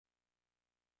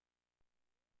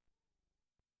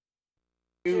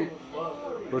You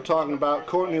were talking about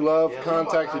Courtney Love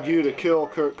contacted you to kill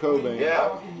Kurt Cobain.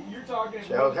 Yeah.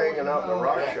 See, I was hanging out in the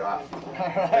rock shop.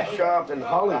 I shopped in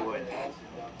Hollywood.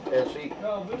 And see,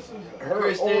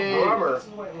 her old drummer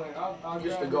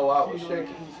used to go out with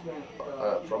Sticky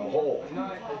from Hole.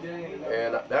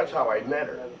 And that's how I met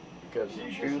her. Because she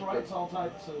used to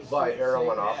buy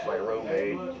heroin off my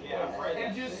roommate. And,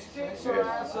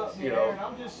 you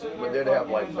know, we did have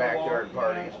like backyard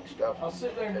parties and stuff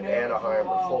in Anaheim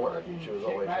or Fuller. She was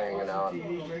always hanging out.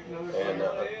 And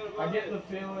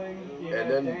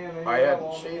then I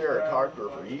hadn't seen her or talked to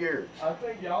her for years.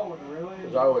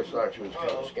 Because I always thought she was kind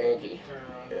of skanky.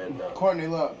 And, Courtney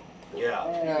Love. Yeah.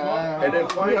 And then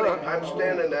finally, I'm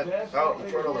standing out in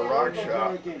front of the rock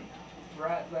shop.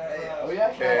 Oh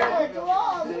yeah!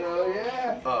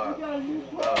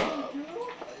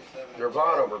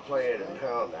 Nirvana were playing in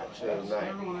town that same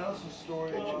night.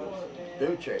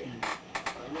 Duce.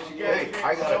 Hey,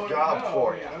 I got a job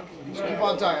for you. Just keep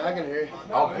on talking, I can hear you.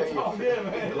 I'll pay you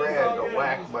 50 grand to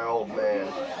whack my old man.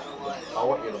 I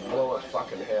want you to blow his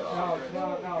fucking head off.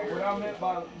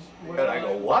 And I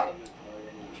go, what?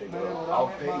 She goes,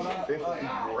 I'll pay you 50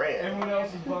 grand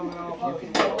if you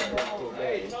can kill Kurt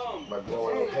Cobain by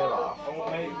blowing his head off.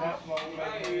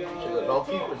 She goes, I'll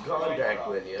keep in contact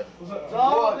with you,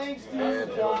 and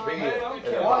it'll be in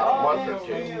about a month or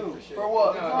two. For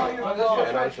what?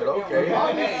 And I said, okay.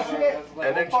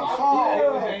 And then she split.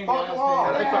 And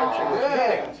I thought she was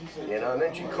kidding, you know. And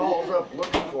then she calls up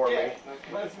looking for me,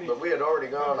 but we had already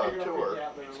gone on tour.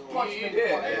 And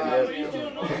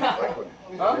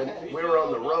then we were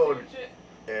on the road,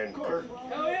 and Kurt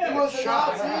was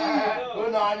shot.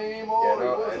 We're not anymore. You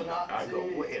know, and I go,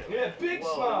 wait a minute. Big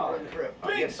smile.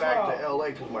 I get back to LA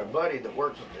because my buddy that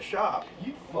works at the shop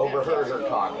overheard her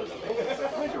talking to me.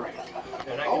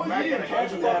 And I get back and I had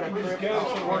that offered me to kill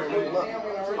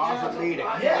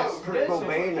Kurt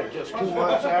Cobain, and just 2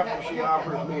 months after she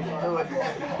offers me to do it,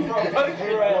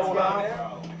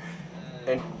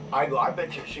 and I go, I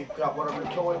bet you she got one of her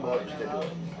toy boys to do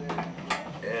it.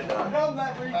 And her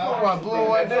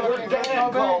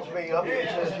dad calls me up and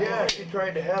says, yeah, she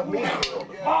tried to have me killed.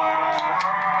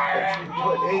 And she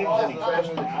put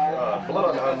AIDS-infested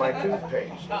blood on my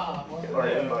toothpaste, or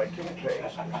in my toothpaste, or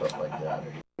something like that.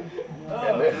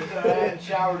 And then,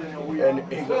 and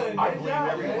he goes, I believe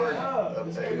every word of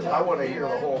it. He goes, I want to hear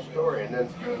the whole story. And then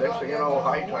next thing you know,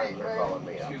 High Times are calling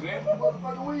me up.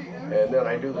 And then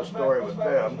I do the story with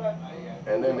them.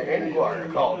 And then the Enquirer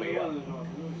called me up.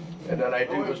 And then I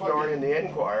do the story in the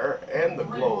Enquirer and the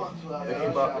Globe. They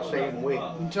came out the same week.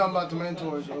 You tell them about the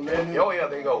mentors. Oh yeah,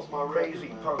 they go,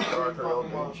 crazy punk rocker, no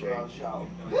good shape.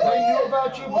 They knew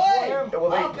about you before him.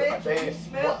 Well,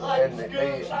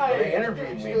 they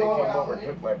interviewed me. They came over and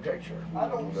took my picture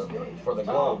for the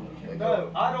Globe. They go,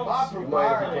 you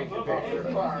mind if we take your picture?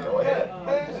 Go ahead.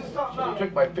 So they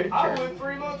took my picture.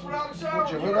 With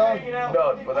your hood on? No,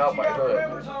 without my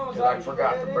hood. Because I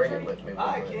forgot to bring it with me when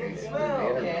I did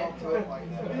the interview.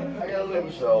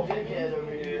 And so,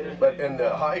 but in the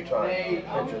High Times, he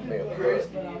pictured me of good.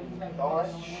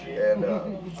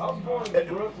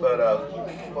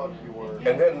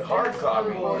 And then Hard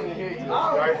Copy, this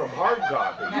guy from Hard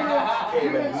Copy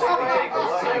came and made the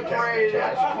lie detector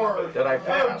test that I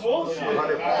passed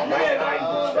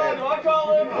 199%.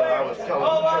 That I was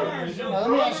telling the truth. Let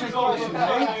me ask you a question.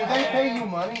 They pay you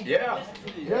money? Yeah.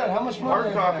 Good. How much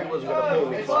money? Hard Copy was going to pay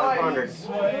me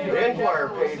 $500. The Enquirer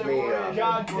paid me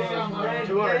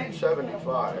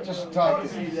 $275. Just to talk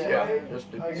to you. Yeah,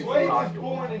 just to talk to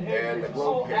him. And the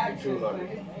Globe paid me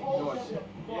 $200.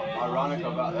 Ironic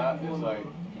about that is like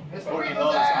Courtney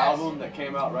Love's album that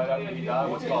came out right after he died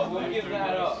was called Live Through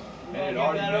This. And it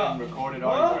already been recorded,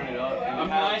 already printed up, and it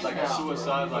had like a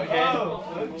suicide, like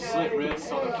slit wrists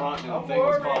on the front, and the thing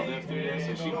was called Live Through This,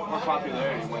 and her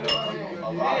popularity went up a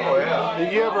lot. Oh yeah.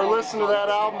 Did you ever listen to that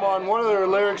album? On one of their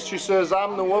lyrics she says,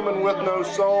 I'm the woman with no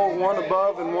soul, one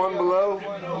above and one below.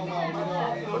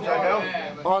 What's that now?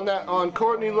 On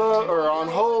Courtney Love, or on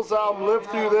Hole's album Live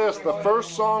Through This, the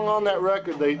first song on that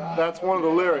record, that's one of the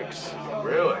lyrics.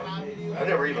 Really? I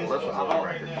never even listened to the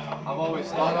record. I've always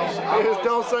thought Just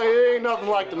don't say it ain't nothing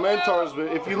like the Mentors,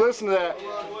 but if you listen to that,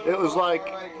 it was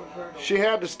like she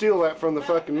had to steal that from the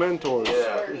fucking Mentors.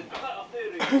 Yeah.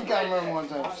 I remember one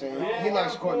time saying he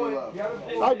likes Courtney Love.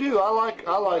 I do. I like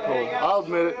Hole. I'll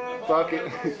admit it. Fuck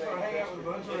it.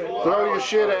 Throw your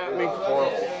shit at me.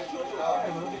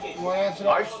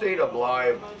 I've stayed up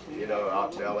live, you know,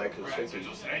 out in LA because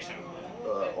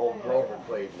old girlfriend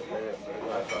played in the band,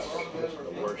 and I thought this was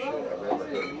the worst shit I've ever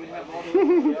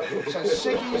heard. So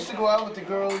Sicky used to go out with the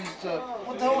girl. Used to,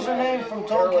 what the hell was her name from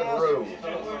Tokyo?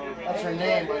 That's her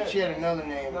name, but she had another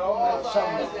name.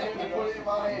 Something.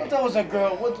 What the hell was that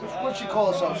girl? What'd she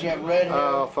call herself? She had red hair.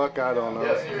 Oh fuck, I don't know.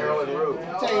 Yes, Carolyn Rue.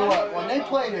 Tell you what, when they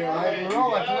played here, right, we were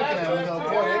all like looking at them and go,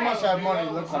 boy, they must have money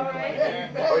to look like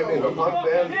that. Oh, you mean the punk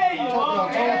band? Total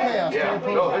Chaos. Yeah,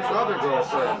 no, his other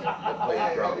girlfriend that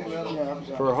played drums.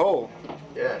 Yeah, For a hole.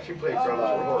 Yeah, she played drums for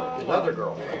her. His other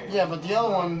girlfriend. yeah, but the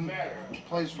other one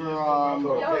plays for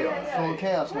Total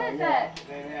Chaos now. Yeah,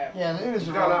 yeah, it was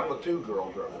She's gone out with 2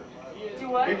 girl drummers.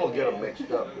 People get them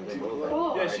mixed up because they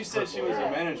both have. Yeah, she said she was a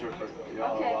manager for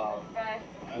y'all a while.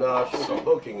 No, she was a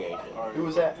booking agent. Who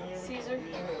was that? Caesar.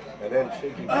 And then she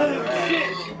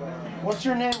What's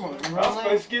your name? I'm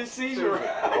supposed to get Caesar.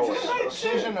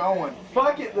 Susan Owen.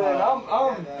 Fuck it then.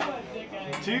 I'm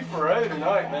 2 for 0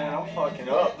 tonight, man. I'm fucking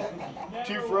up.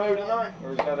 2 for 0 tonight?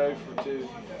 Or is that 0 for 2?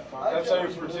 That's 0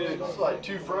 for 2. It's like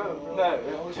 2 for 0. No,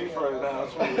 2 for 0 now.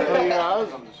 That's what Oh, yeah, I was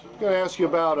going to ask you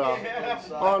about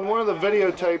on one of the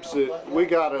videotapes that we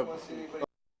got